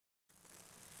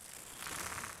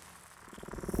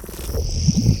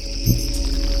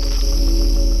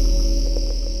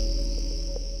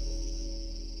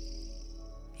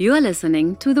You are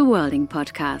listening to the Worlding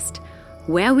Podcast,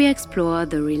 where we explore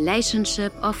the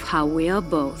relationship of how we are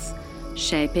both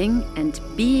shaping and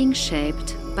being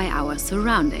shaped by our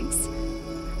surroundings.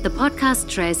 The podcast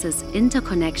traces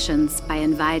interconnections by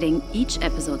inviting each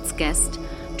episode's guest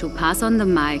to pass on the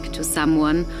mic to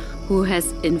someone who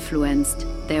has influenced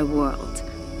their world.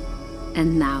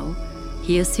 And now,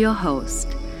 here's your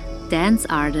host, dance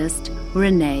artist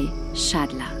Renee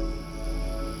Schadler.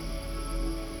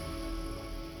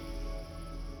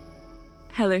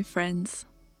 Hello friends.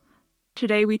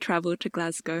 Today we travel to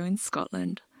Glasgow in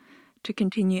Scotland to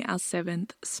continue our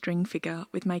 7th string figure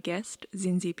with my guest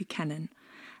Zinzi Buchanan,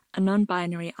 a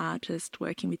non-binary artist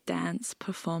working with dance,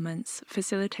 performance,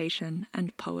 facilitation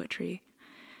and poetry.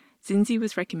 Zinzi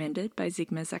was recommended by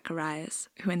Zigma Zacharias,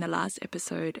 who in the last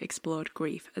episode explored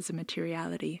grief as a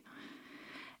materiality.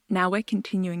 Now we're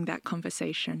continuing that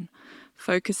conversation,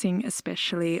 focusing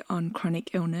especially on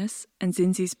chronic illness and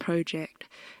Zinzi's project,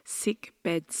 Sick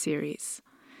Bed Series,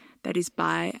 that is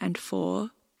by and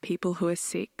for people who are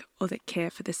sick or that care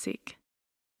for the sick.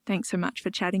 Thanks so much for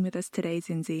chatting with us today,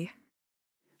 Zinzi.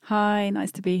 Hi,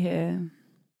 nice to be here.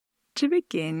 To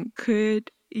begin,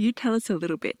 could you tell us a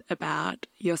little bit about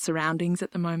your surroundings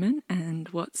at the moment and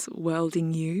what's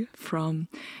worlding you from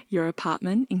your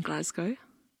apartment in Glasgow?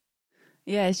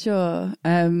 Yeah, sure.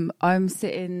 I'm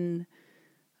sitting,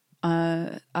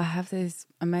 I have these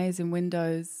amazing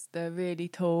windows. They're really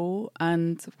tall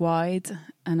and wide,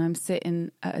 and I'm sitting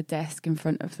at a desk in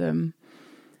front of them.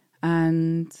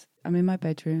 And I'm in my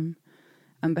bedroom,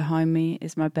 and behind me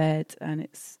is my bed, and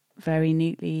it's very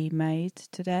neatly made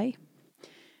today.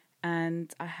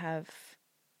 And I have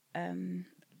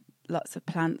lots of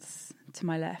plants to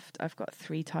my left. I've got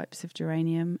 3 types of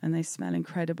geranium, and they smell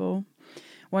incredible.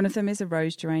 One of them is a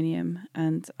rose geranium,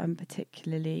 and I'm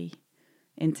particularly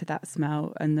into that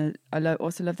smell. And I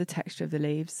also love the texture of the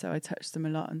leaves, so I touch them a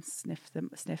lot and sniff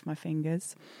my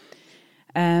fingers.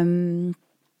 The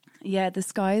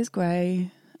sky is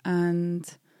grey,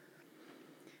 and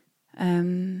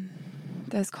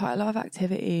there's quite a lot of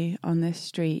activity on this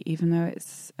street, even though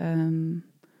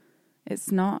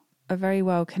it's not a very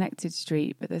well connected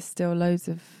street, but there's still loads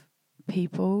of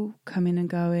people coming and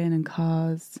going and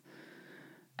cars.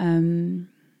 And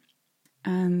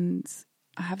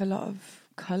I have a lot of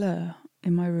colour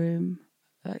in my room,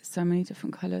 like so many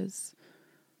different colours.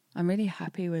 I'm really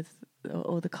happy with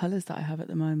all the colours that I have at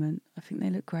the moment. I think they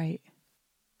look great.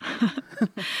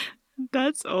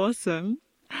 That's awesome.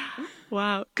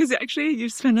 Wow. Because actually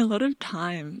you've spent a lot of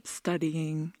time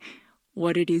studying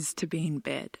what it is to be in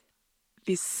bed.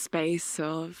 This space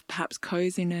of perhaps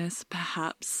coziness,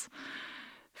 perhaps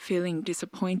feeling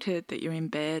disappointed that you're in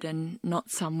bed and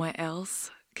not somewhere else.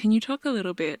 Can you talk a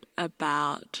little bit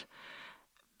about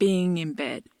being in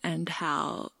bed and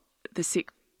how the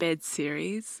Sick Bed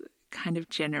series kind of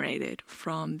generated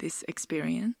from this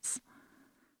experience?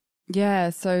 Yeah,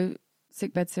 so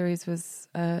Sick Bed series was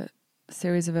a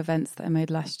series of events that I made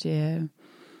last year,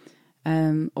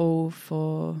 all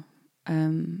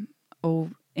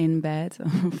in bed,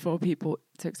 for people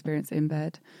to experience in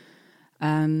bed.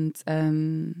 And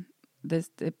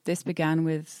this began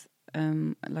with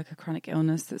like a chronic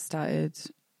illness that started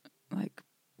like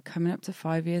coming up to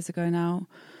 5 years ago now.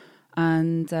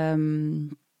 And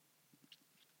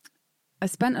I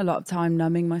spent a lot of time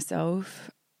numbing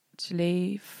myself,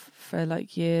 actually, for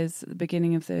like years at the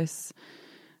beginning of this,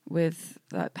 with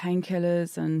like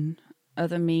painkillers and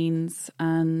other means.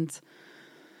 And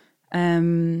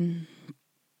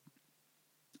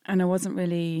I wasn't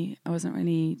really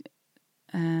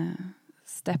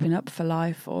stepping up for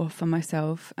life or for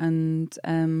myself. And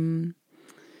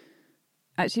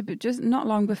actually, but just not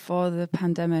long before the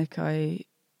pandemic, I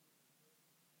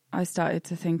started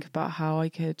to think about how I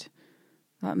could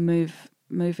like move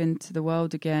into the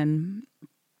world again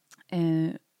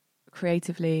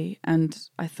creatively. And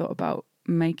I thought about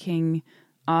making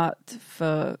art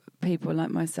for people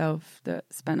like myself that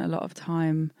spent a lot of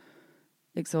time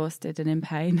exhausted and in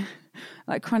pain,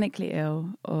 like chronically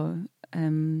ill, or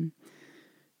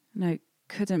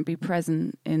couldn't be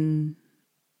present in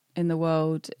the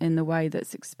world in the way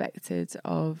that's expected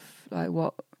of like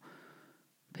what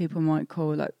people might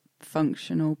call like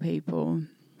functional people.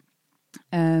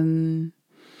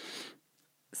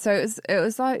 So it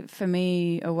was like for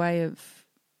me a way of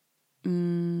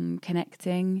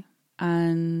connecting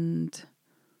and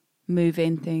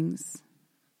moving things.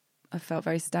 I felt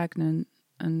very stagnant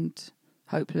and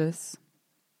hopeless.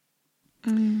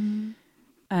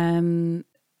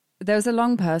 There was a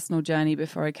long personal journey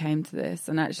before I came to this,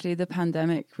 and actually the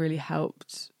pandemic really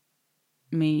helped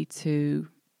me to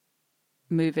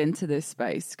move into this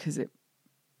space because it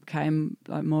became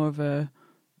like more of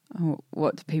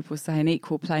what do people say, an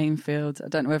equal playing field. I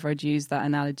don't know whether I'd use that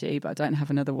analogy, but I don't have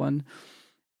another one.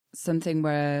 Something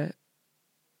where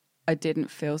I didn't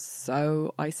feel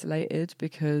so isolated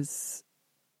because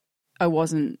I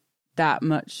wasn't that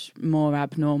much more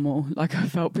abnormal like I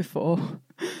felt before.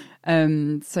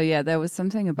 So yeah, there was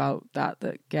something about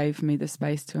that gave me the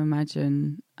space to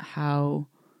imagine how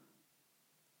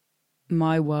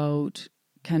my world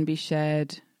can be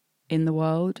shared in the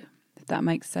world, if that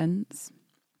makes sense.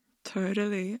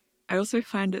 Totally. I also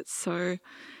find it so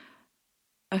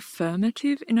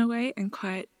affirmative in a way and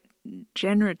quite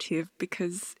generative,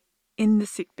 because in the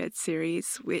Sickbed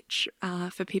series, which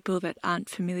for people that aren't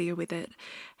familiar with it,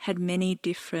 had many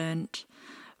different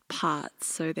parts.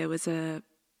 So there was a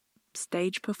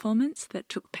stage performance that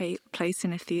took place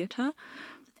in a theatre,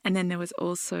 and then there was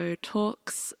also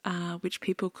talks which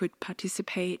people could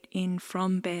participate in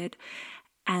from bed,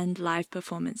 and live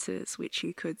performances which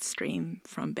you could stream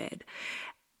from bed.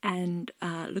 And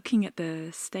looking at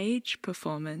the stage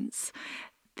performance,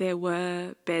 there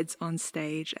were beds on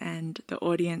stage and the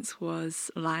audience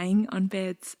was lying on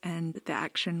beds and the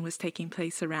action was taking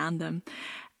place around them.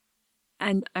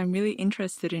 And I'm really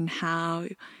interested in how,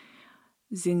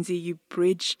 Zinzi, you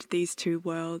bridged these two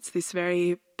worlds, this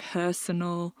very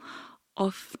personal,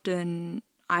 often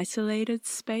isolated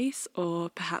space, or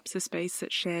perhaps a space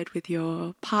that's shared with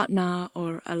your partner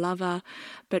or a lover,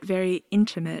 but very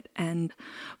intimate, and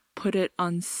put it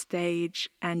on stage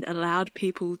and allowed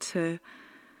people to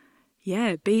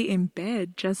be in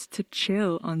bed just to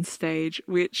chill on stage,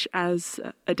 which as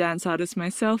a dance artist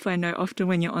myself, I know often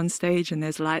when you're on stage and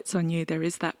there's lights on you, there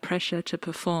is that pressure to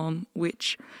perform,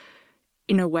 which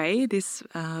in a way, this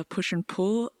push and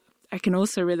pull, I can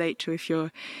also relate to if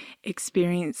you're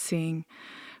experiencing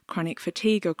chronic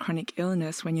fatigue or chronic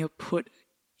illness. When you're put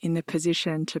in the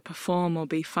position to perform or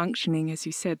be functioning, as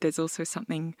you said, there's also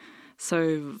something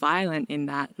so violent in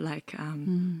that, like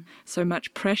so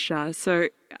much pressure. So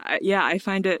I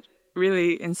find it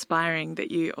really inspiring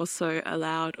that you also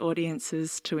allowed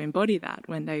audiences to embody that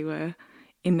when they were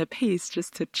in the piece,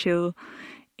 just to chill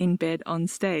in bed on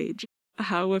stage.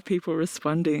 How were people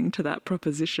responding to that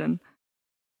proposition?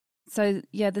 So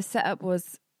yeah, the setup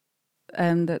was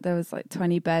that there was like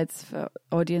 20 beds for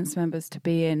audience members to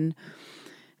be in,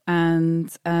 and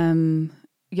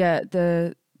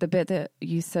the bit that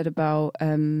you said about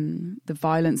the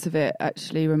violence of it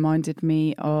actually reminded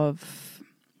me of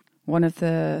one of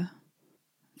the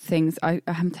things. I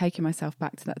am taking myself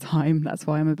back to that time. That's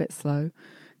why I'm a bit slow,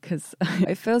 because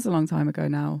it feels a long time ago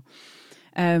now.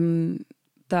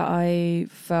 That I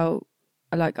felt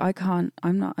like I'm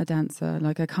not a dancer,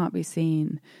 like I can't be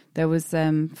seen. There was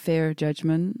fear of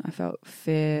judgment. I felt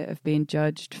fear of being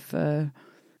judged for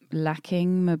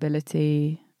lacking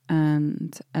mobility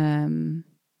and,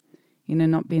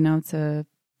 not being able to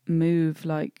move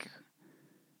like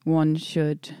one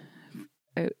should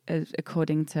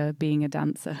according to being a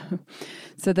dancer.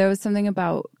 So there was something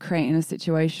about creating a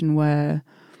situation where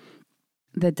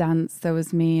there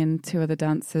was me and two other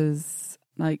dancers,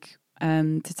 like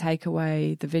to take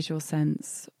away the visual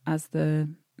sense as the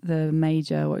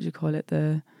major, what do you call it,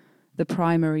 the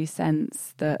primary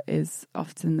sense that is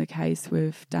often the case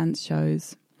with dance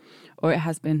shows, or it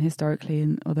has been historically,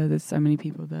 and although there's so many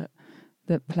people that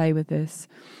play with this.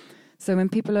 So when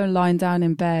people are lying down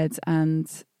in bed and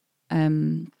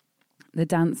the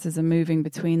dancers are moving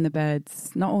between the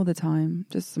beds, not all the time,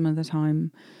 just some of the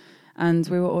time, and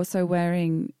we were also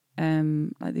wearing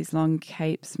like these long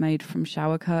capes made from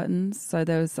shower curtains. So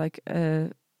there was like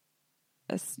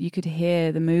you could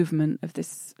hear the movement of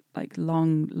this like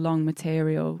long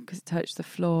material because it touched the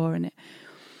floor and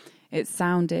it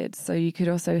sounded. So you could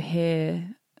also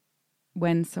hear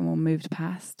when someone moved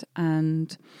past,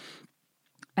 and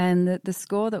the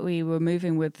score that we were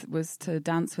moving with was to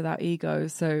dance without ego.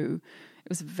 So it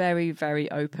was very,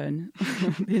 very open.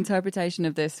 The interpretation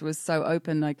of this was so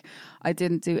open. Like I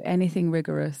didn't do anything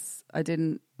rigorous. I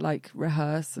didn't like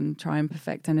rehearse and try and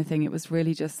perfect anything. It was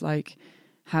really just like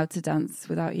how to dance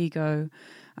without ego.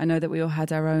 I know that we all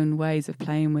had our own ways of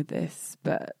playing with this,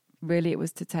 but really it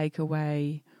was to take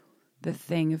away the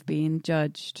thing of being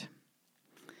judged.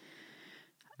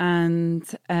 And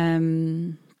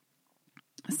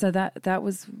so that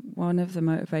was one of the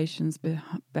motivations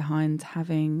behind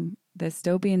having there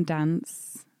still being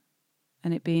dance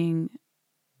and it being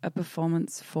a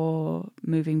performance for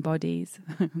moving bodies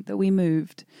that we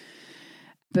moved,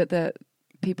 but that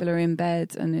people are in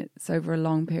bed and it's over a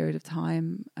long period of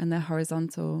time and they're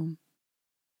horizontal.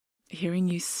 Hearing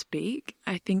you speak,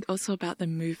 I think also about the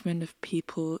movement of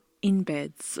people in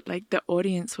beds, like the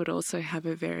audience would also have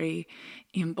a very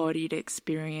embodied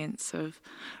experience of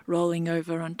rolling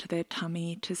over onto their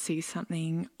tummy to see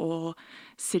something, or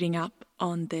sitting up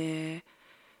on their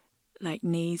like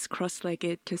knees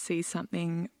cross-legged to see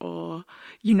something, or,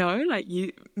 you know, like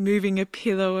you moving a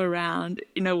pillow around.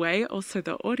 In a way, also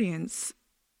the audience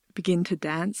begin to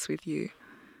dance with you.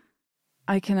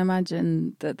 I can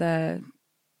imagine that there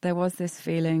was this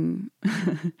feeling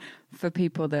for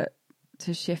people that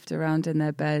to shift around in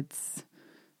their beds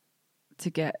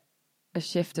to get a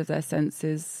shift of their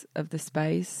senses of the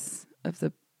space, of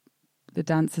the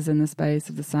dancers in the space,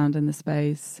 of the sound in the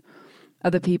space,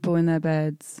 other people in their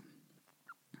beds.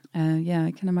 Yeah,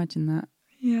 I can imagine that.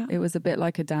 Yeah. It was a bit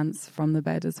like a dance from the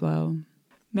bed as well.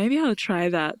 Maybe I'll try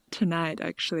that tonight,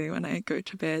 actually, when I go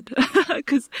to bed.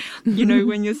 Because, you know,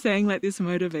 when you're saying like this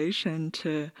motivation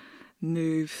to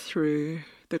move through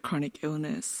the chronic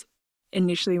illness,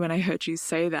 initially when I heard you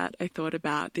say that, I thought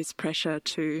about this pressure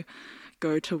to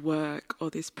go to work, or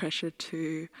this pressure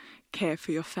to care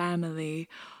for your family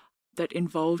that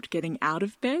involved getting out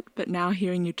of bed. But now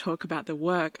hearing you talk about the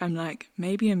work, I'm like,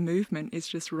 maybe a movement is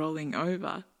just rolling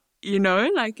over. You know,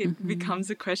 like it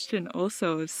becomes a question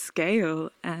also of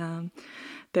scale,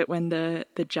 that when the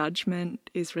judgment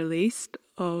is released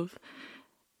of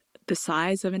the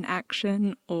size of an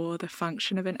action or the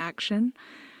function of an action,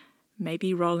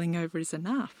 maybe rolling over is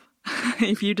enough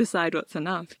if you decide what's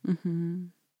enough. Mm-hmm.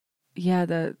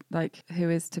 Yeah, who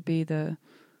is to be the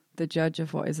judge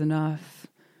of what is enough?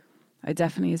 It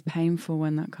definitely is painful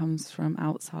when that comes from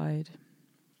outside.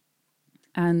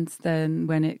 And then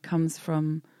when it comes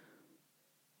from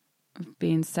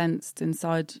being sensed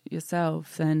inside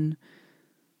yourself, then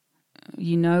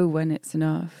you know when it's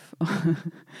enough.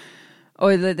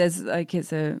 Or there's like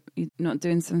you're not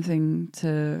doing something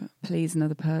to please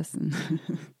another person.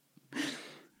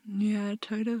 Yeah,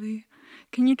 totally.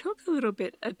 Can you talk a little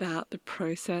bit about the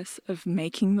process of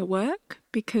making the work?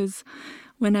 Because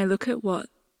when I look at what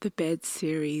the Bed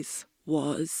series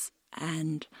was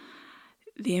and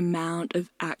the amount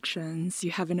of actions, you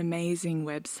have an amazing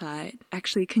website.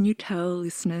 Actually, can you tell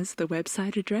listeners the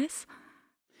website address?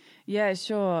 Yeah,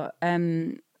 sure.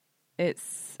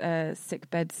 It's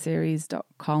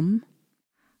sickbedseries.com.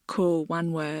 Cool,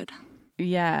 one word.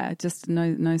 Yeah, just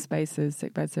no spaces,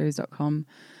 sickbedseries.com.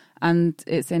 And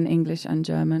it's in English and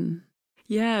German.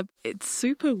 Yeah, it's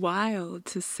super wild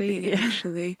to see,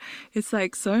 actually. It's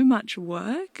like so much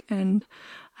work, and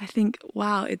I think,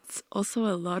 wow, it's also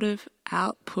a lot of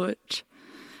output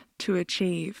to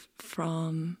achieve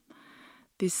from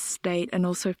this state, and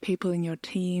also if people in your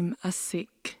team are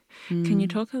sick. Can you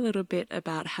talk a little bit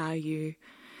about how you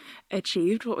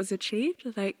achieved what was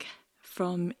achieved? Like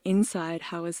from inside,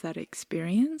 how was that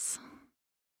experience?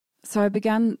 So I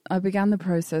began the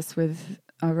process with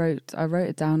I wrote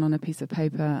it down on a piece of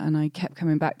paper, and I kept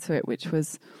coming back to it, which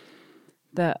was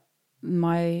that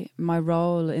my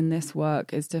role in this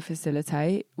work is to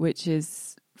facilitate, which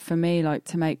is for me like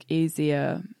to make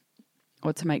easier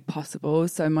or to make possible.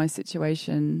 So my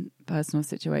personal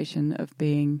situation of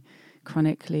being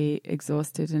chronically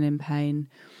exhausted and in pain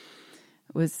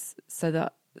was so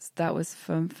that was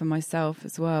for myself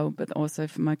as well, but also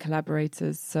for my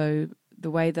collaborators. So the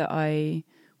way that I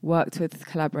worked with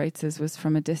collaborators was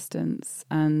from a distance,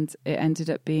 and it ended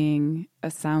up being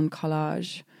a sound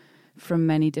collage from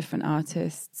many different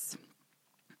artists.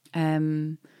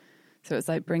 So it's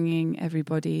like bringing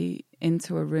everybody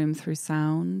into a room through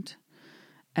sound,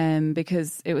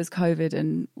 because it was COVID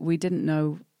and we didn't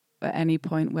know at any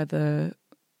point whether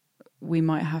we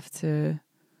might have to,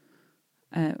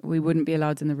 we wouldn't be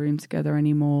allowed in the room together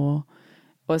anymore.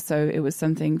 Also, it was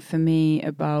something for me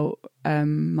about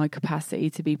my capacity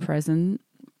to be present,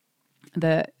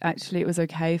 that actually it was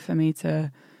okay for me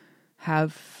to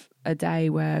have a day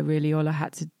where really all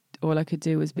I could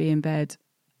do was be in bed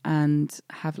and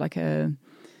have like a,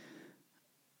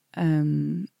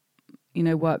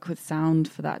 work with sound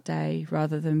for that day,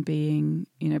 rather than being,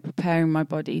 preparing my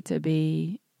body to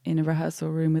be in a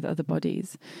rehearsal room with other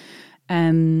bodies.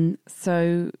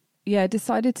 So yeah, I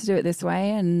decided to do it this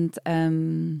way, and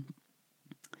I'm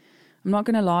not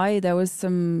going to lie, there was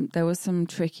some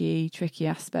tricky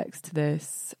aspects to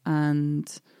this,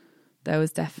 and there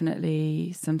was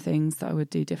definitely some things that I would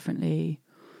do differently.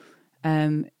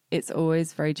 It's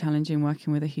always very challenging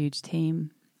working with a huge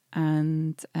team,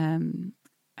 and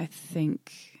I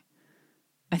think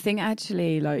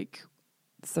actually like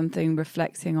something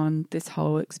reflecting on this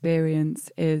whole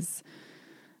experience is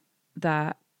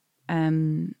that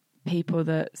people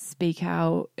that speak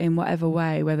out in whatever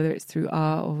way, whether it's through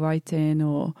art or writing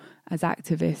or as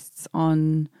activists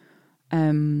on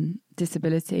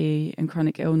disability and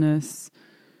chronic illness,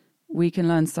 we can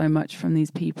learn so much from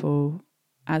these people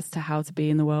as to how to be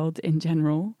in the world in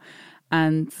general.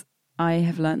 And I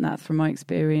have learned that from my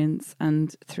experience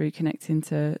and through connecting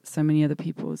to so many other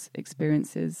people's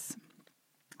experiences,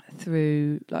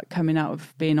 through like coming out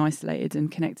of being isolated and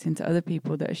connecting to other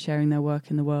people that are sharing their work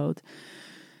in the world.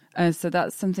 So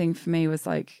that's something for me was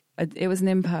like, it was an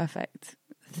imperfect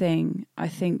thing. I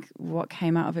think what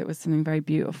came out of it was something very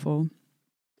beautiful.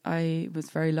 I was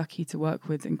very lucky to work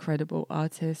with incredible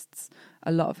artists,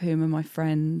 a lot of whom are my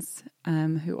friends,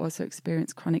 who also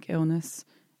experience chronic illness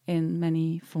in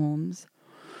many forms.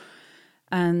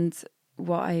 And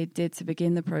what I did to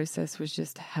begin the process was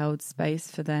just held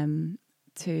space for them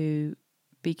to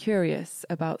be curious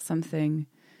about something.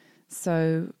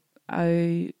 So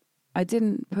I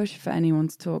didn't push for anyone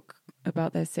to talk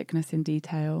about their sickness in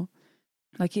detail.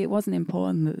 Like, it wasn't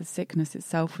important that the sickness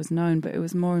itself was known, but it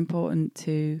was more important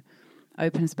to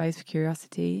open a space for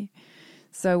curiosity.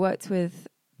 So I worked with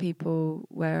people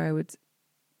where I would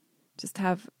just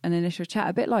have an initial chat,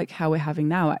 a bit like how we're having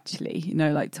now, actually, you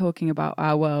know, like talking about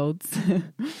our worlds.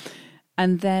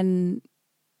 And then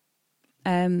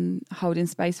holding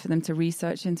space for them to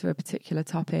research into a particular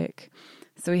topic.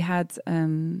 So we had,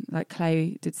 like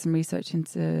Clay did some research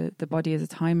into the body as a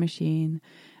time machine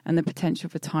and the potential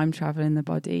for time travel in the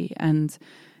body, and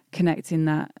connecting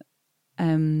that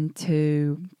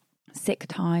to sick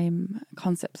time,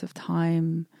 concepts of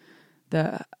time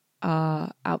that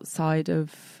are outside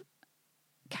of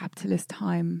capitalist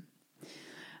time.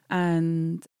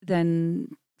 And then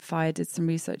Fire did some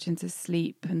research into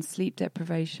sleep and sleep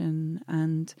deprivation,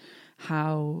 and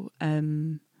how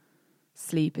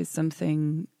sleep is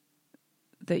something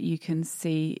that you can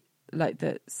see, like,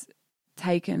 that's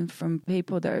taken from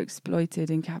people that are exploited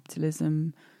in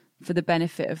capitalism for the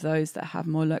benefit of those that have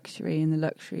more luxury, and the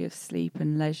luxury of sleep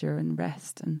and leisure and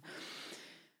rest.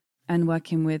 And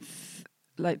working with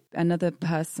like another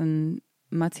person,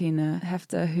 Martina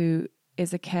Hefter, who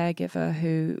is a caregiver,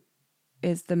 who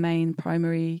is the main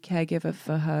primary caregiver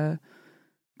for her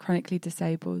chronically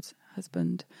disabled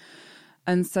husband.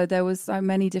 And so there was so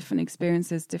many different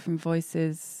experiences, different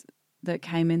voices that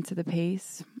came into the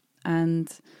piece,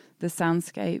 and the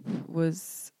soundscape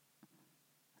was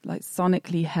like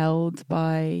sonically held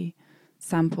by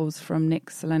samples from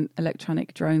Nick's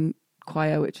electronic drone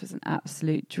choir, which was an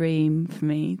absolute dream for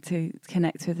me to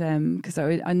connect with them, because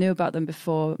I knew about them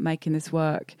before making this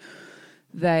work.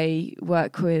 They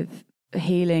work with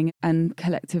healing and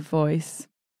collective voice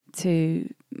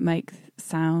to make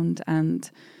sound, and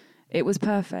it was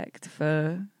perfect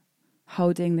for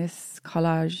holding this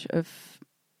collage of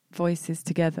voices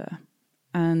together,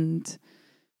 and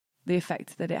the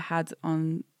effect that it had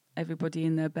on everybody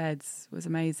in their beds was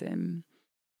amazing.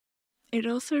 It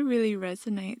also really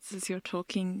resonates as you're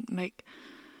talking, like,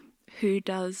 who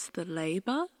does the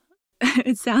labour?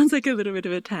 It sounds like a little bit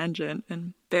of a tangent,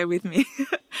 and bear with me.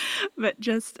 But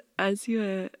just as you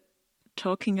were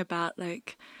talking about,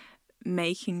 like,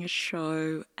 making a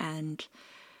show, and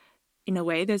in a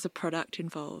way there's a product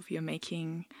involved. You're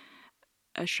making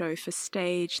a show for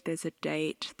stage, there's a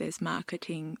date, there's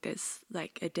marketing, there's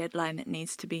like a deadline that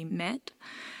needs to be met.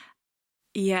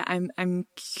 Yeah, I'm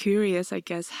curious, I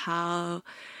guess, how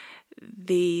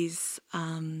these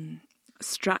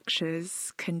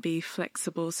structures can be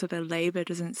flexible so the labour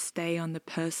doesn't stay on the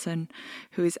person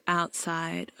who is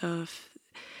outside of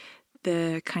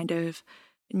the kind of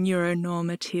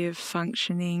neuronormative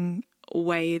functioning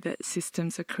way that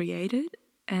systems are created.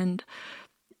 And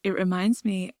it reminds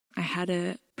me, I had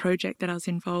a project that I was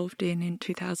involved in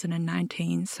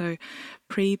 2019, so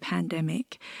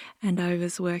pre-pandemic, and I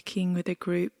was working with a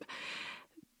group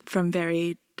from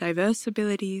very diverse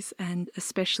abilities, and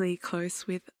especially close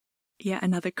with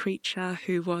another creature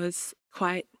who was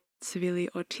quite severely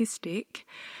autistic.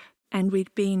 And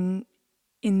we'd been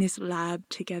in this lab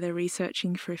together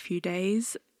researching for a few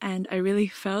days, and I really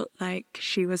felt like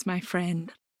she was my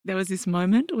friend. There was this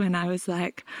moment when I was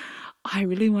like, I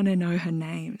really want to know her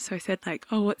name. So I said, like,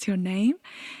 oh, what's your name?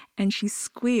 And she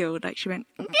squealed, like she went,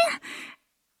 "Nyeh,"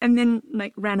 and then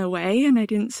like ran away, and I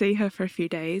didn't see her for a few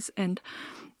days. And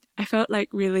I felt like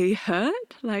really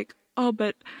hurt, like, oh,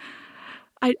 but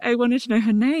I wanted to know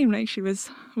her name. Like we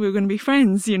were going to be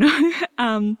friends, you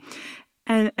know?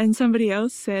 And somebody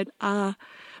else said,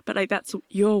 but like, that's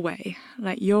your way.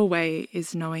 Like, your way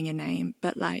is knowing a name,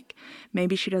 but like,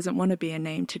 maybe she doesn't want to be a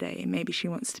name today. Maybe she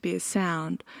wants to be a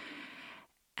sound.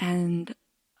 And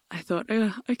I thought,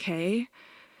 oh, okay.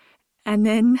 And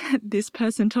then this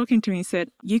person talking to me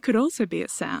said, you could also be a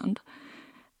sound.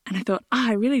 And I thought,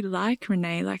 I really like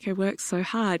Renee. Like, I work so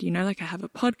hard, you know, like I have a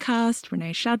podcast,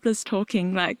 Renee Shadler's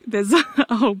talking, like there's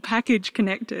a whole package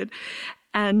connected.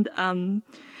 And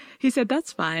he said,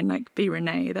 that's fine, like be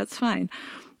Renee, that's fine.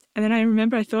 And then I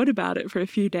remember I thought about it for a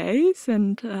few days,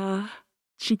 and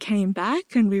she came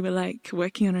back and we were like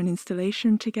working on an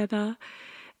installation together.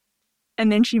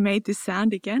 And then she made this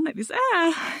sound again, like this,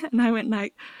 ah, and I went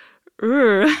like,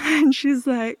 and she's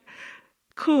like,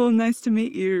 cool, nice to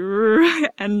meet you.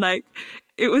 And like,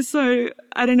 it was so,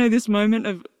 I don't know, this moment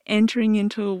of entering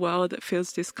into a world that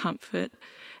feels discomfort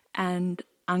and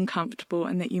uncomfortable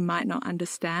and that you might not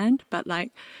understand, but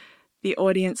like the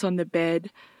audience on the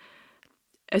bed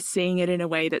are seeing it in a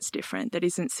way that's different, that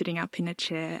isn't sitting up in a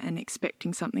chair and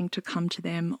expecting something to come to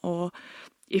them, or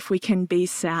if we can be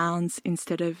sounds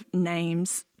instead of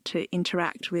names to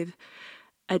interact with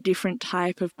a different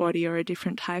type of body or a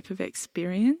different type of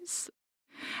experience.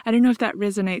 I don't know if that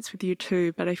resonates with you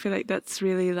too, but I feel like that's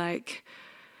really like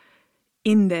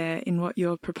in there in what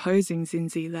you're proposing,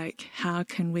 Zinzi, like how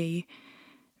can we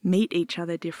meet each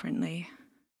other differently?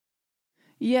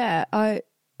 Yeah, I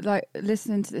like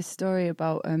listening to this story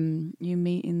about you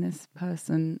meeting this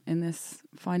person in this,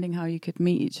 finding how you could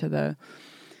meet each other,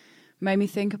 made me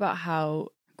think about how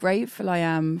grateful I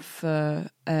am for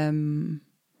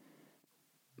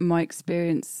my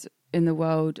experience in the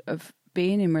world of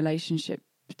being in relationship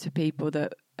to people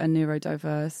that are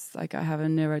neurodiverse. Like I have a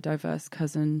neurodiverse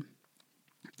cousin,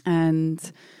 and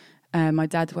my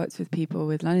dad works with people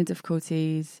with learning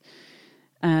difficulties.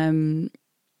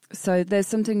 So there's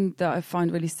something that I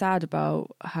find really sad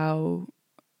about how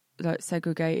like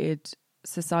segregated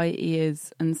society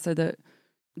is, and so that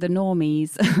the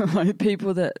normies, like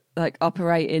people that like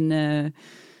operate in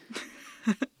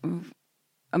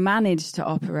manage to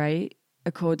operate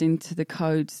according to the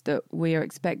codes that we are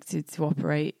expected to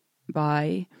operate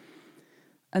by,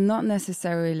 and not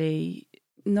necessarily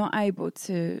not able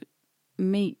to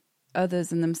meet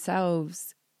others and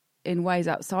themselves in ways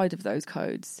outside of those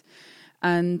codes.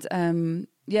 And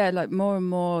like more and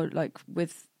more, like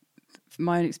with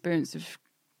my own experience of,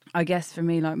 I guess for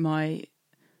me, like my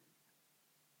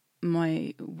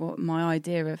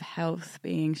idea of health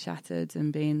being shattered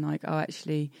and being like, oh,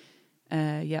 actually,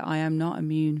 I am not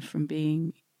immune from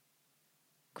being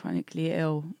chronically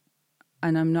ill,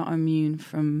 and I'm not immune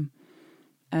from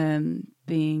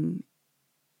being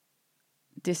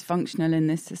dysfunctional in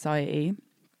this society,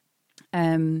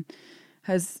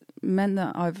 has meant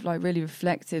that I've like really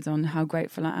reflected on how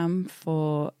grateful I am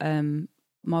for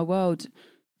my world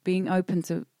being open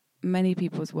to many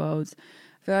people's worlds.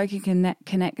 I feel like you can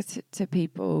connect to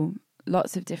people,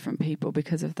 lots of different people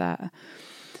because of that.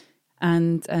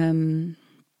 And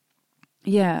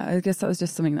I guess that was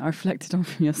just something that I reflected on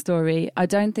from your story. I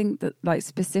don't think that like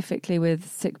specifically with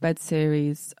Sickbed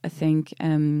series, I think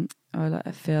I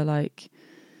feel like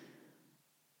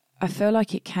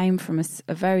it came from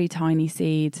a very tiny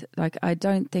seed. Like I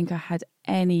don't think I had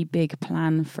any big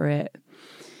plan for it.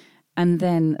 And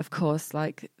then, of course,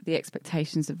 like the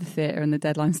expectations of the theatre and the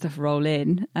deadline stuff roll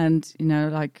in. And, you know,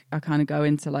 like I kind of go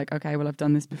into like, okay, well, I've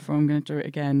done this before, I'm going to do it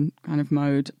again kind of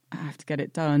mode. I have to get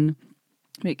it done.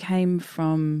 It came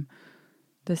from,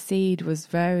 the seed was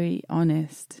very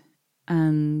honest.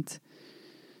 And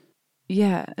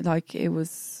yeah, like I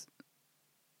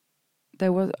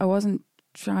wasn't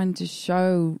trying to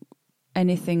show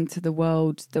anything to the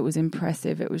world that was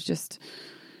impressive. It was just,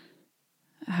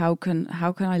 how can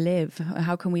I live?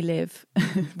 How can we live?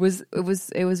 It was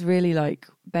really like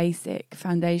basic,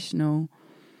 foundational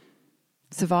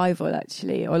survival,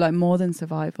 actually, or like more than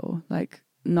survival, like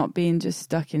not being just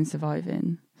stuck in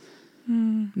surviving,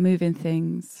 moving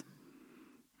things.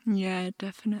 Yeah,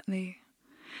 definitely.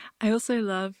 I also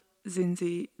love,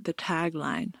 Zinzi, the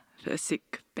tagline for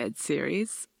Sickbed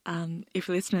series. If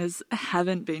listeners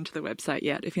haven't been to the website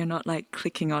yet, if you're not like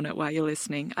clicking on it while you're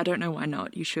listening, I don't know why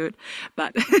not, you should,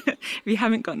 but if you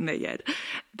haven't gotten there yet,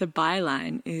 the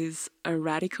byline is a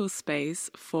radical space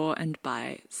for and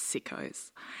by sickos.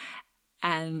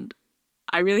 And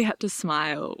I really had to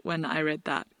smile when I read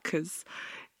that because,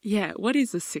 yeah, what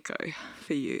is a sicko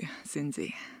for you,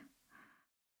 Zinzi?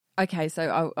 Okay,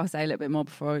 so I'll say a little bit more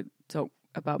before I talk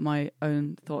about my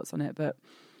own thoughts on it, but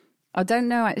I don't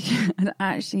know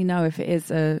actually know if it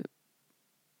is a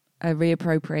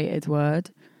reappropriated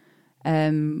word.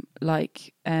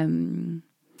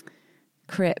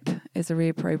 Crip is a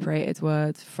reappropriated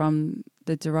word from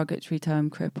the derogatory term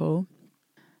cripple,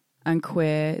 and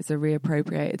queer is a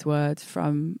reappropriated word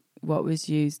from what was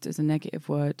used as a negative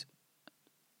word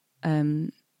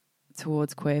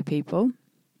towards queer people.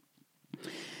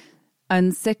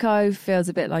 And sicko feels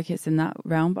a bit like it's in that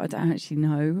realm, but I don't actually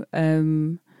know.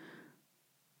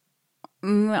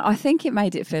 I think it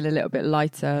made it feel a little bit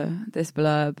lighter, this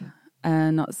blurb,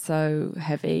 not so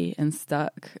heavy and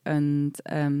stuck. And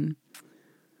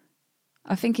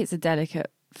I think it's a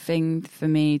delicate thing for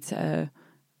me to...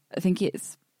 I think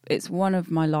it's one of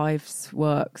my life's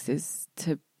works is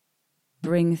to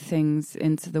bring things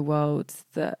into the world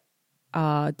that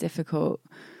are difficult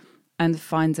and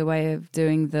find a way of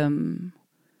doing them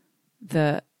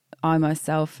that I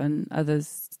myself and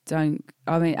others don't...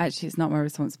 I mean, actually, it's not my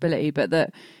responsibility, but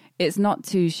that it's not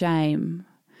to shame.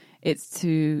 It's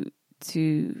to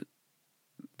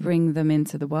bring them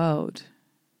into the world.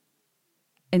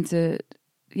 I'd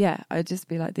just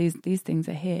be like, these things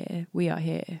are here. We are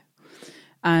here.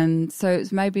 And so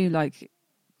it's maybe like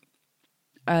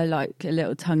a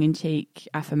little tongue-in-cheek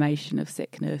affirmation of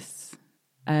sickness.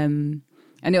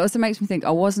 And it also makes me think I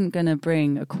wasn't going to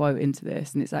bring a quote into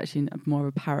this, and it's actually more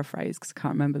of a paraphrase because I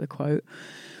can't remember the quote.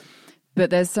 But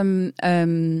there's some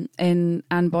in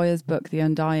Anne Boyer's book, The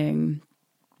Undying,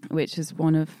 which is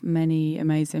one of many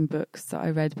amazing books that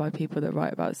I read by people that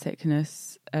write about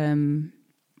sickness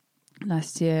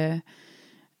last year.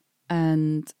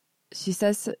 And she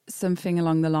says something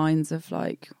along the lines of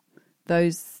like,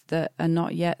 those that are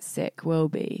not yet sick will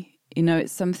be. You know,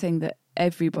 it's something that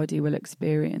everybody will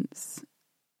experience.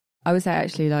 I would say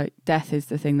actually like death is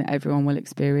the thing that everyone will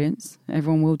experience.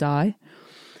 Everyone will die.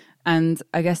 And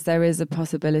I guess there is a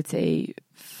possibility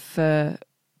for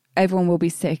everyone will be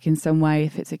sick in some way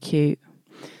if it's acute.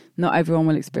 Not everyone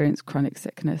will experience chronic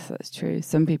sickness, that's true.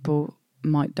 Some people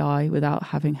might die without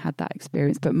having had that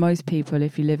experience. But most people,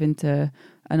 if you live into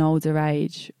an older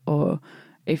age, or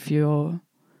if you're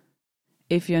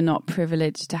not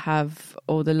privileged to have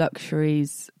all the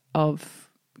luxuries of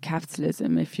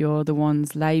capitalism, if you're the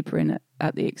ones labouring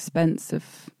at the expense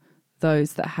of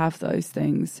those that have those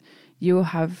things, you will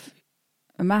have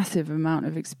a massive amount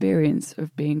of experience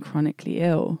of being chronically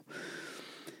ill.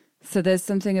 So there's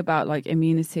something about like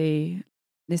immunity.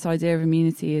 This idea of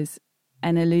immunity is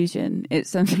an illusion. It's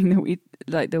something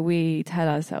that we tell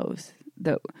ourselves,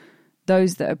 that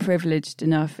those that are privileged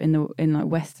enough in like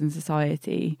Western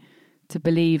society to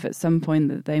believe at some point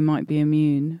that they might be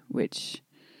immune, which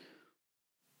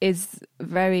is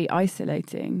very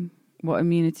isolating. What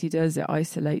immunity does, it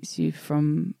isolates you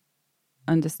from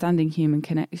understanding human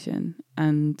connection,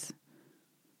 and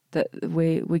that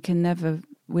we're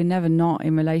never not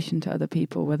in relation to other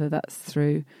people, whether that's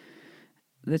through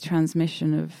the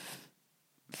transmission of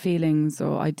feelings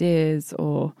or ideas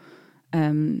or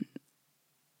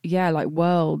like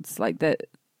worlds, like that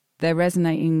they're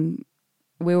resonating.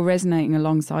 We're resonating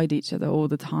alongside each other all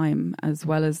the time, as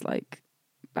well as like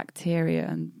bacteria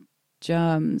and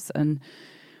germs, and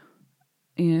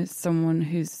you know, someone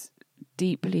who's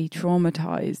deeply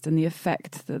traumatized and the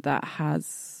effect that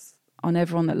has on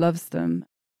everyone that loves them.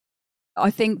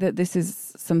 I think that this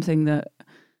is something that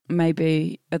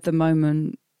maybe at the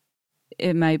moment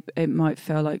it might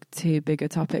feel like too big a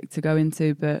topic to go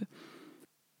into, but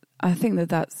I think that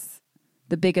that's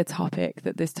the bigger topic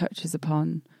that this touches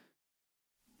upon.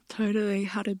 Totally,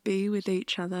 how to be with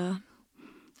each other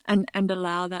and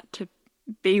allow that to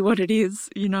be what it is,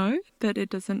 you know, that it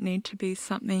doesn't need to be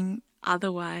something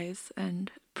otherwise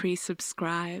and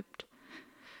pre-subscribed.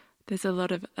 There's a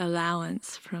lot of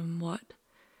allowance from what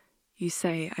you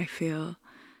say, I feel.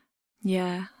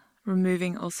 Yeah,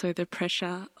 removing also the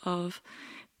pressure of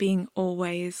being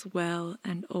always well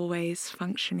and always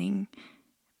functioning,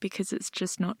 because it's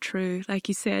just not true. Like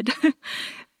you said,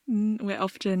 we're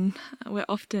often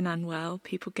unwell.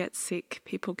 People get sick,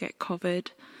 people get COVID,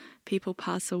 people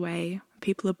pass away,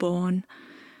 people are born.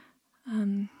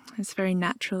 It's very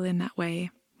natural in that way.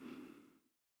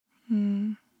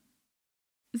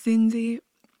 Zinzi,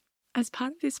 as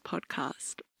part of this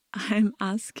podcast, I'm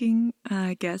asking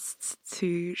guests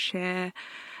to share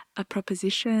a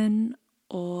proposition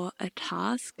or a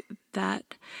task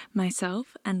that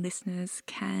myself and listeners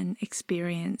can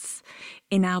experience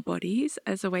in our bodies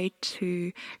as a way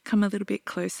to come a little bit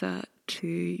closer to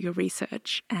your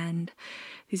research and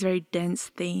these very dense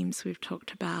themes we've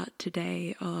talked about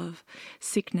today of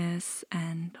sickness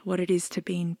and what it is to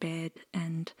be in bed,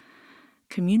 and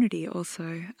community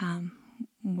also,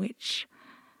 which,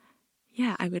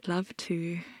 yeah, I would love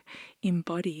to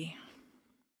embody.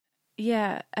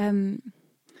 Yeah,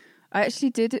 I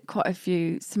actually did quite a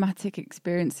few somatic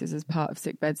experiences as part of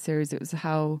Sickbed series. It was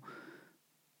how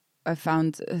I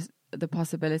found the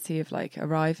possibility of like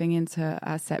arriving into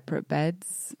our separate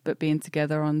beds, but being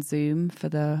together on Zoom for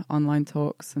the online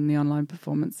talks and the online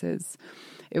performances.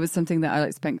 It was something that I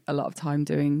spent a lot of time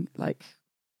doing, like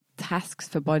tasks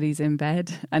for bodies in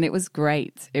bed, and it was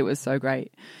great. It was so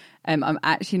great. I'm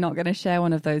actually not going to share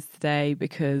one of those today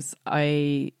because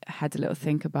I had a little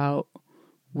think about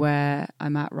where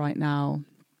I'm at right now,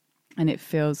 and it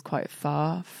feels quite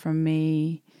far from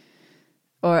me,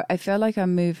 or I feel like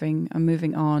I'm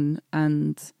moving on,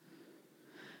 and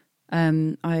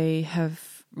I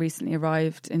have recently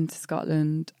arrived into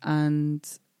Scotland, and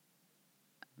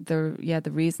the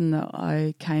reason that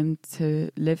I came to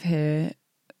live here,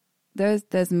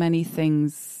 there's many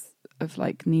things of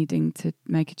like needing to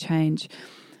make a change,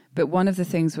 but one of the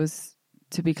things was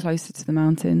to be closer to the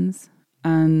mountains.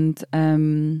 And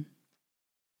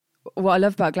what I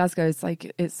love about Glasgow is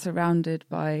like it's surrounded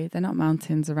by, they're not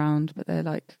mountains around, but they're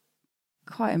like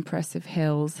quite impressive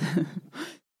hills.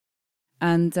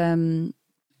 And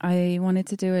I wanted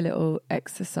to do a little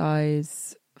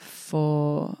exercise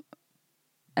for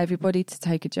everybody to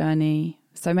take a journey.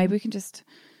 So maybe we can just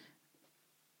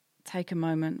take a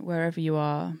moment wherever you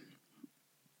are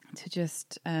to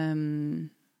just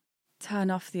turn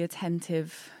off the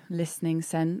attentive listening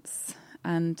sense,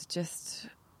 and just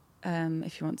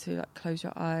if you want to, like, close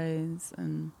your eyes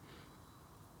and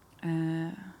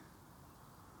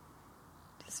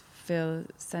just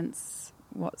sense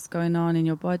what's going on in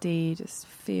your body. Just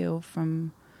feel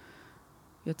from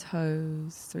your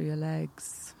toes, through your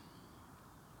legs,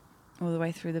 all the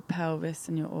way through the pelvis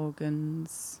and your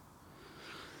organs,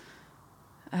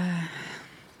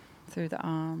 through the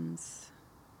arms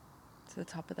to the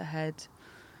top of the head.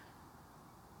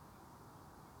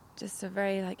 Just a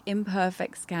very like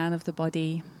imperfect scan of the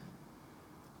body,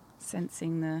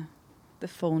 sensing the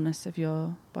fullness of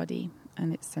your body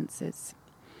and its senses.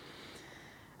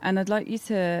 And I'd like you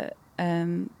to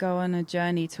go on a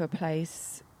journey to a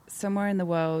place somewhere in the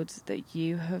world that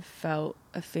you have felt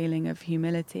a feeling of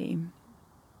humility.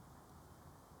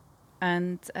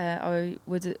 And I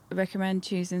would recommend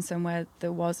choosing somewhere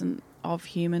that wasn't of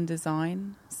human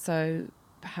design. So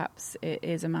perhaps it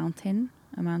is a mountain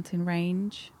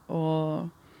range,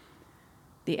 or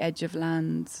the edge of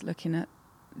land looking at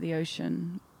the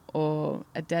ocean, or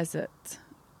a desert,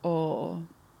 or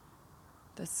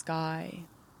the sky,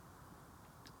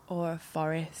 or a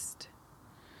forest.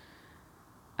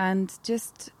 And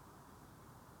just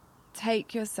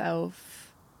take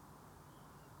yourself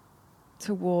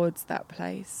towards that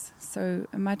place. So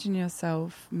imagine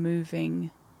yourself moving.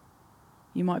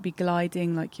 You might be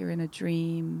gliding like you're in a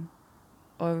dream,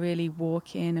 or really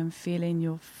walking and feeling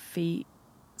your feet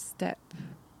step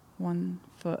one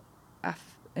foot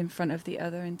in front of the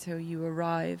other until you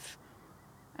arrive.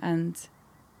 And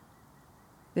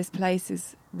this place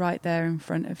is right there in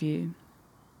front of you.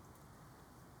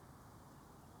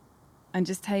 And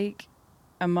just take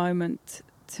a moment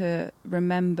to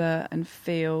remember and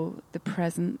feel the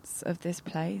presence of this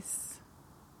place.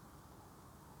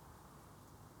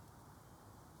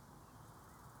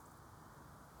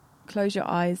 Close your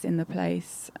eyes in the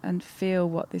place and feel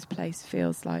what this place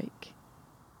feels like.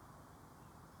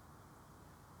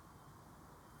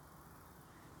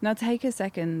 Now take a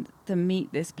second to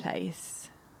meet this place.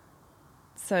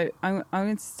 So I'm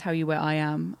going to tell you where I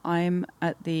am. I'm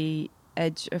at the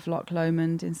edge of Loch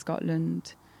Lomond in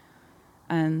Scotland,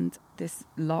 and this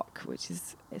loch, which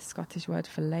is a Scottish word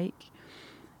for lake,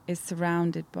 is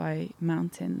surrounded by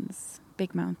mountains,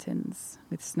 big mountains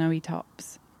with snowy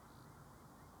tops.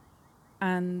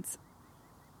 And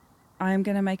I am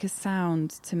going to make a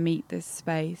sound to meet this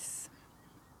space.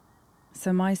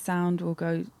 So my sound will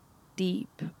go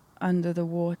deep under the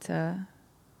water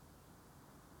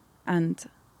and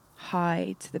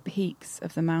high to the peaks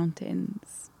of the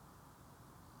mountains,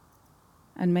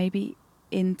 and maybe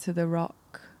into the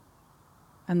rock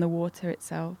and the water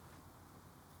itself.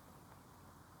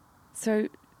 So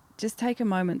just take a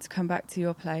moment to come back to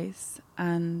your place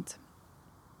and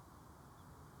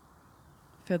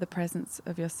feel the presence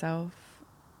of yourself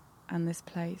and this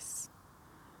place,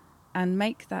 and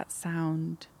make that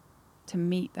sound to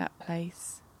meet that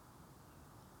place.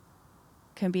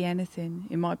 Can be anything.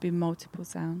 It might be multiple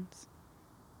sounds.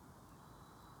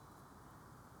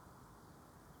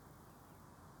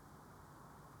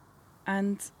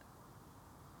 And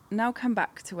now come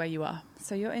back to where you are.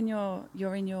 So you're in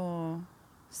your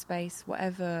space,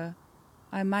 whatever.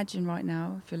 I imagine right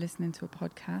now, if you're listening to a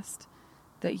podcast,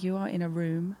 that you are in a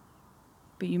room,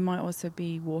 but you might also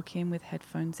be walking with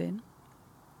headphones in,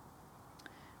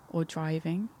 or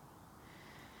driving.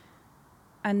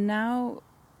 And now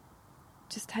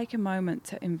just take a moment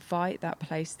to invite that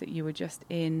place that you were just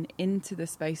in into the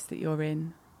space that you're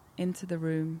in, into the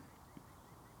room.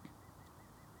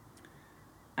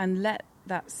 And let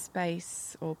that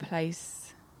space or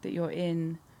place that you're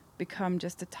in become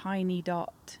just a tiny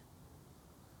dot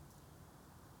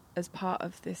as part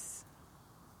of this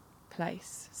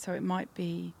place. So it might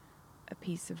be a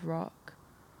piece of rock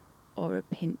or a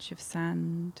pinch of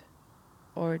sand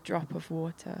or a drop of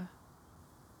water.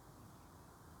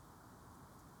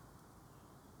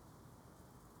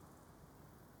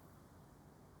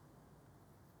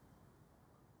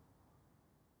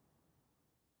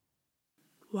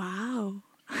 Wow.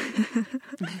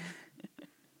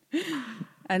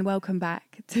 And welcome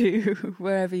back to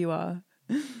wherever you are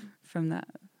from that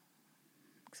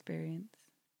experience.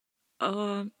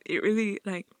 It really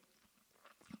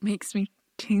makes me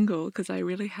tingle because I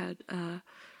really had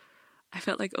I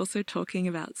felt like also talking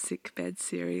about Sick Bed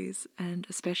series, and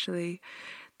especially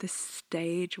the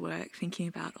stage work, thinking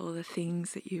about all the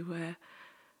things that you were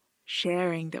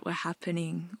sharing that were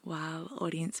happening while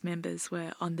audience members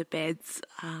were on the beds,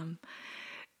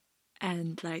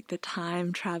 and like the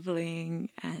time traveling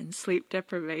and sleep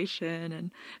deprivation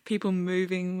and people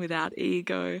moving without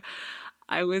ego.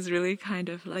 I was really kind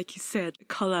of, like you said,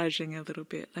 collaging a little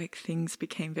bit, like things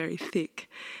became very thick.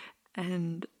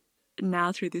 And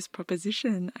now through this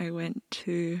proposition, I went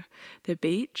to the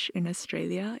beach in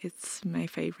Australia. It's my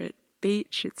favourite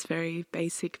beach. It's very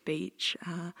basic beach,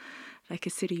 like a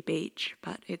city beach,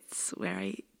 but it's where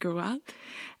I grew up.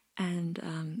 And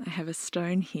I have a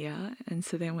stone here. And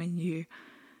so then when you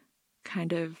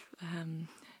kind of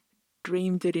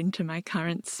dreamed it into my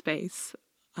current space,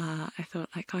 I thought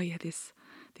like, oh yeah, this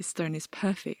stone is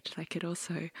perfect. Like it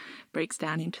also breaks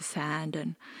down into sand,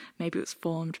 and maybe it was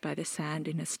formed by the sand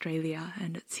in Australia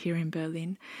and it's here in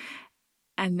Berlin.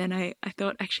 And then I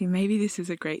thought, actually, maybe this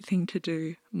is a great thing to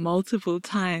do multiple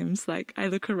times. Like I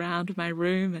look around my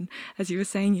room, and as you were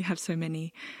saying, you have so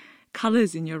many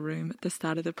colours in your room at the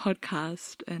start of the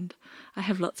podcast, and I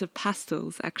have lots of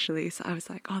pastels actually. So I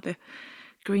was like, oh, the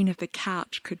green of the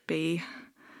couch could be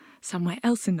somewhere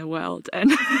else in the world.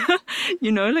 And,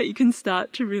 you know, like you can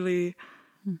start to really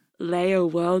layer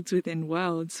worlds within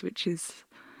worlds, which is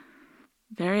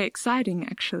very exciting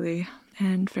actually,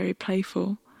 and very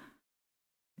playful.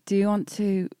 Do you want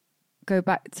to go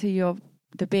back to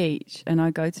the beach and I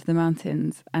go to the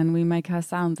mountains and we make our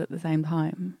sounds at the same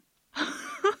time?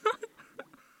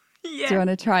 Yeah. Do you want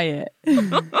to try it?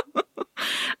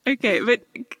 Okay, but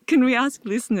can we ask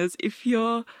listeners, if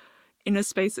you're in a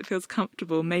space that feels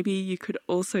comfortable, maybe you could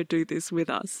also do this with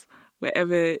us,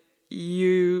 wherever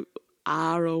you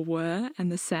are or were,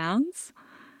 and the sounds.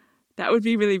 That would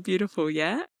be really beautiful,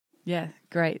 yeah? Yeah,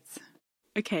 great.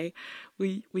 Okay,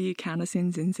 will you count us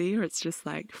in, Zinzi, or it's just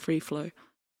like free flow?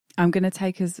 I'm just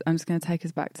going to take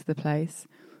us back to the place.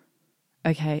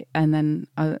 Okay, and then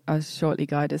I'll shortly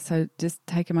guide us. So just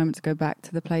take a moment to go back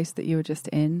to the place that you were just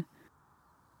in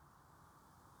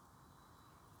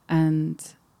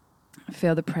and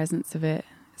feel the presence of it.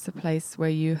 It's a place where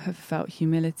you have felt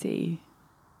humility.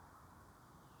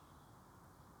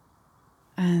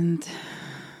 And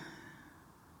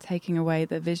taking away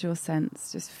the visual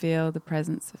sense, just feel the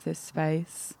presence of this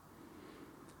space.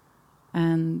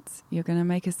 And you're going to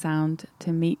make a sound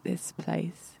to meet this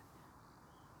place.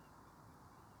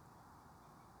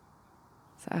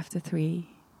 So after 3,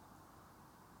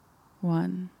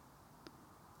 1,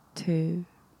 2,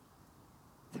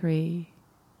 3.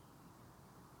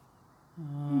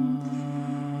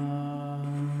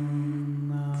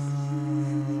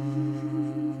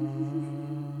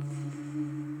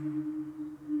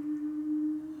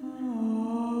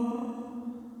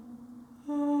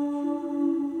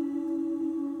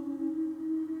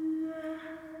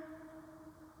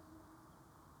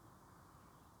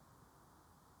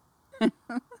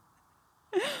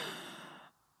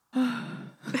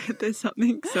 There's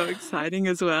something so exciting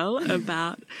as well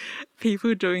about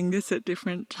people doing this at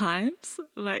different times.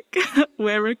 Like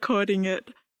we're recording it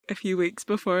a few weeks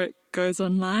before it goes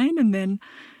online, and then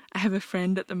I have a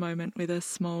friend at the moment with a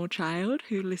small child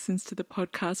who listens to the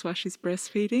podcast while she's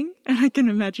breastfeeding, and I can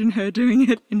imagine her doing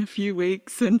it in a few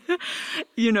weeks, and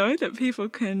you know, that people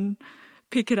can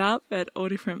pick it up at all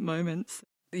different moments.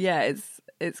 Yeah,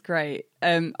 it's great.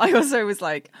 I also was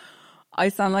like, I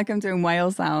sound like I'm doing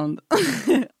whale sound.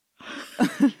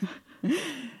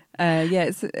 Yeah,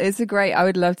 it's a great. I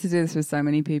would love to do this with so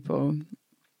many people.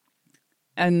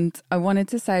 And I wanted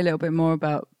to say a little bit more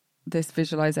about this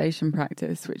visualization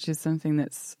practice, which is something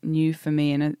that's new for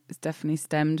me, and it's definitely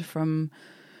stemmed from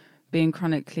being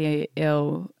chronically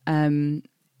ill.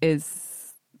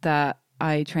 Is that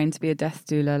I trained to be a death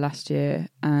doula last year,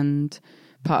 and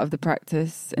part of the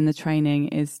practice in the training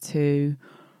is to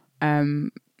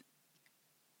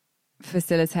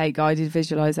facilitate guided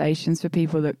visualizations for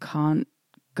people that can't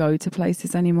go to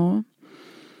places anymore.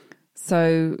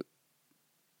 So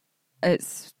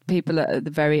it's people at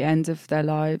the very end of their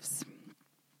lives.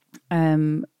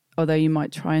 Although you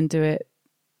might try and do it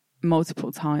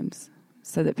multiple times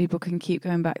so that people can keep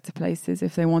going back to places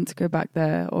if they want to go back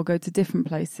there, or go to different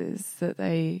places that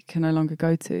they can no longer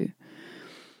go to.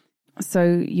 So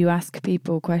you ask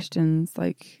people questions,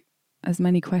 like as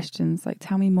many questions, like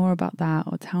tell me more about that,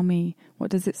 or tell me,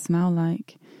 what does it smell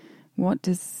like? What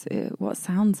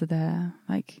sounds are there?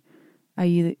 Like, are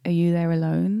you there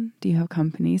alone? Do you have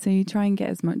company? So you try and get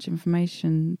as much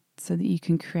information so that you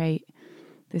can create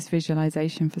this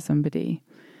visualization for somebody,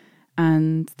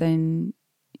 and then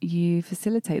you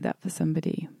facilitate that for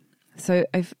somebody. So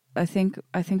I think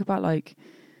about, like,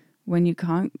 when you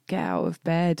can't get out of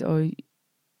bed, or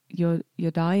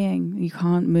you're dying, you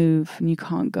can't move, and you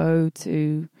can't go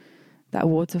to that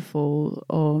waterfall,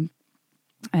 or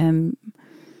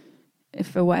if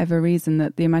for whatever reason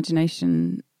that the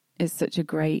imagination is such a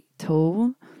great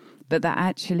tool, but that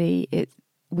actually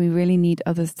we really need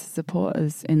others to support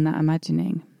us in that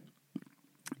imagining.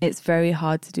 It's very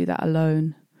hard to do that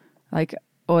alone.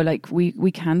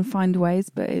 We can find ways,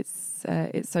 but it's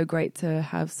so great to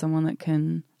have someone that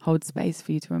can hold space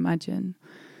for you to imagine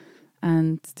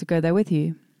and to go there with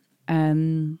you.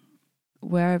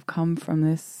 Where I've come from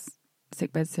this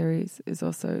Sickbed series is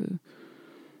also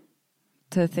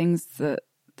to things that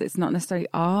it's not necessarily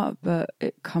art, but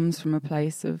it comes from a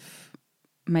place of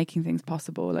making things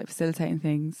possible, like facilitating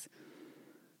things,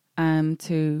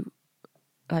 to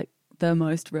like the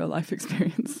most real life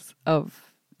experience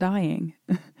of dying.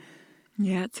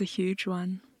 Yeah, it's a huge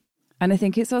one. And I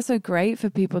think it's also great for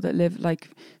people that live, like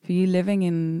for you living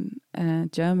in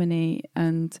Germany,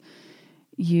 and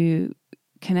you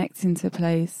connect into a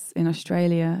place in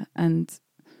Australia, and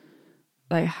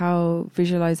like how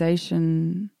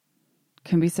visualization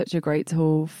can be such a great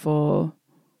tool for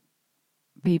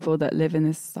people that live in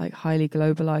this like highly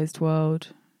globalized world,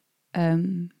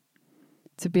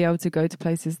 to be able to go to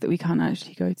places that we can't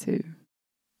actually go to.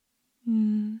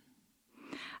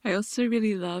 I also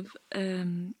really love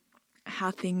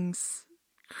how things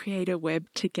create a web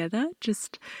together.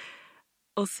 Just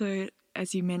also,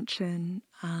 as you mentioned,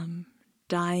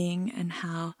 dying, and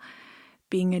how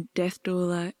being a death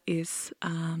doula is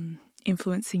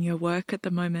influencing your work at the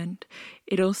moment.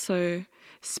 It also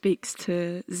speaks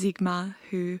to Zigma,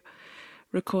 who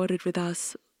recorded with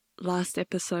us last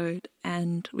episode,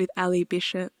 and with Ali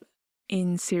Bishop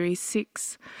in Series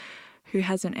 6, who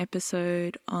has an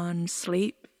episode on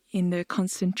sleep in the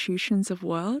Constitutions of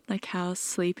World, like how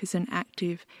sleep is an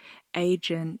active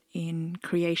agent in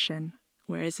creation,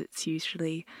 whereas it's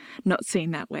usually not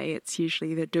seen that way. It's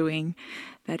usually the doing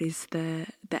that is the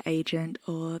agent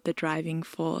or the driving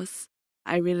force.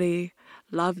 I really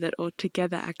love that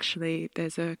altogether, actually,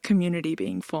 there's a community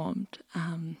being formed.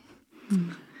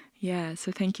 Yeah,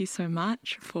 so thank you so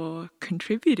much for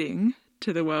contributing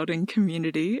to the Worlding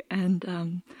community,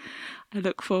 and I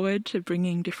look forward to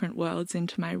bringing different worlds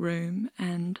into my room,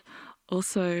 and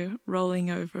also rolling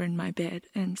over in my bed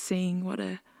and seeing what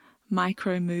a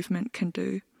micro movement can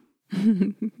do.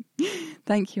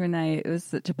 Thank you, Renee. It was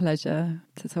such a pleasure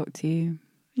to talk to you.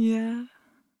 Yeah.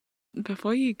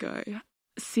 Before you go,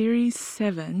 Series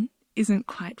 7 isn't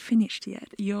quite finished yet.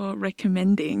 You're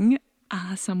recommending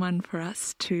someone for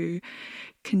us to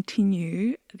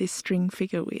continue this string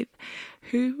figure with.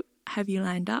 Who have you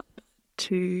lined up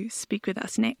to speak with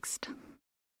us next?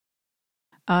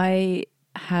 I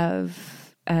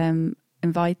have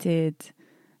invited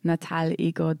Natal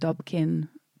Igor Dobkin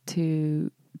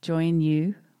to join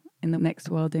you in the next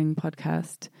Worlding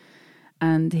podcast.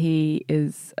 And he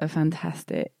is a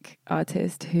fantastic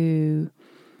artist who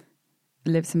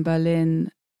lives in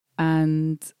Berlin.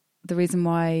 And the reason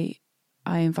why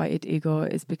I invited Igor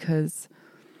is because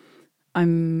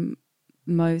I'm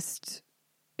most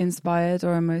inspired,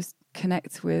 or I most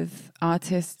connect with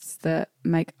artists that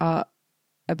make art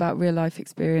about real life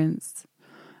experience.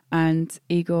 And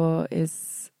Igor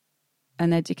is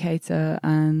an educator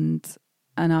and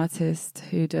an artist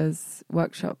who does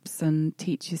workshops and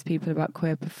teaches people about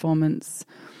queer performance,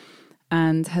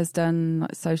 and has done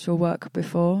like social work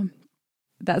before.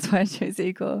 That's why I chose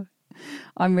Igor.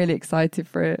 I'm really excited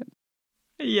for it.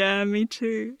 Yeah, me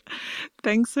too.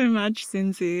 Thanks so much,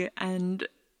 Zinzi. And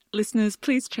listeners,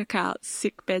 please check out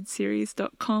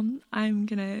sickbedseries.com. I'm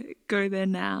going to go there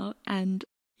now. And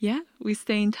yeah, we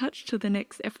stay in touch till the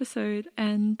next episode.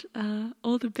 And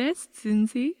all the best,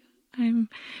 Zinzi. I'm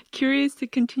curious to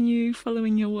continue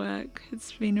following your work.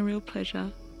 It's been a real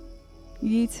pleasure.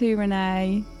 You too,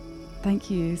 Renee. Thank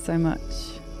you so much.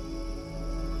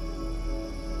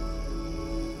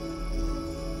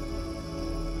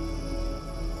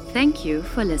 Thank you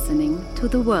for listening to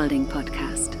the Worlding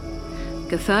Podcast.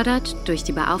 Gefördert durch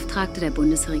die Beauftragte der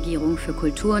Bundesregierung für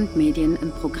Kultur und Medien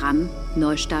im Programm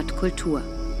Neustart Kultur.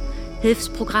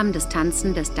 Hilfsprogramm des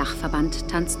Tanzen des Dachverband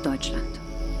Tanz Deutschland.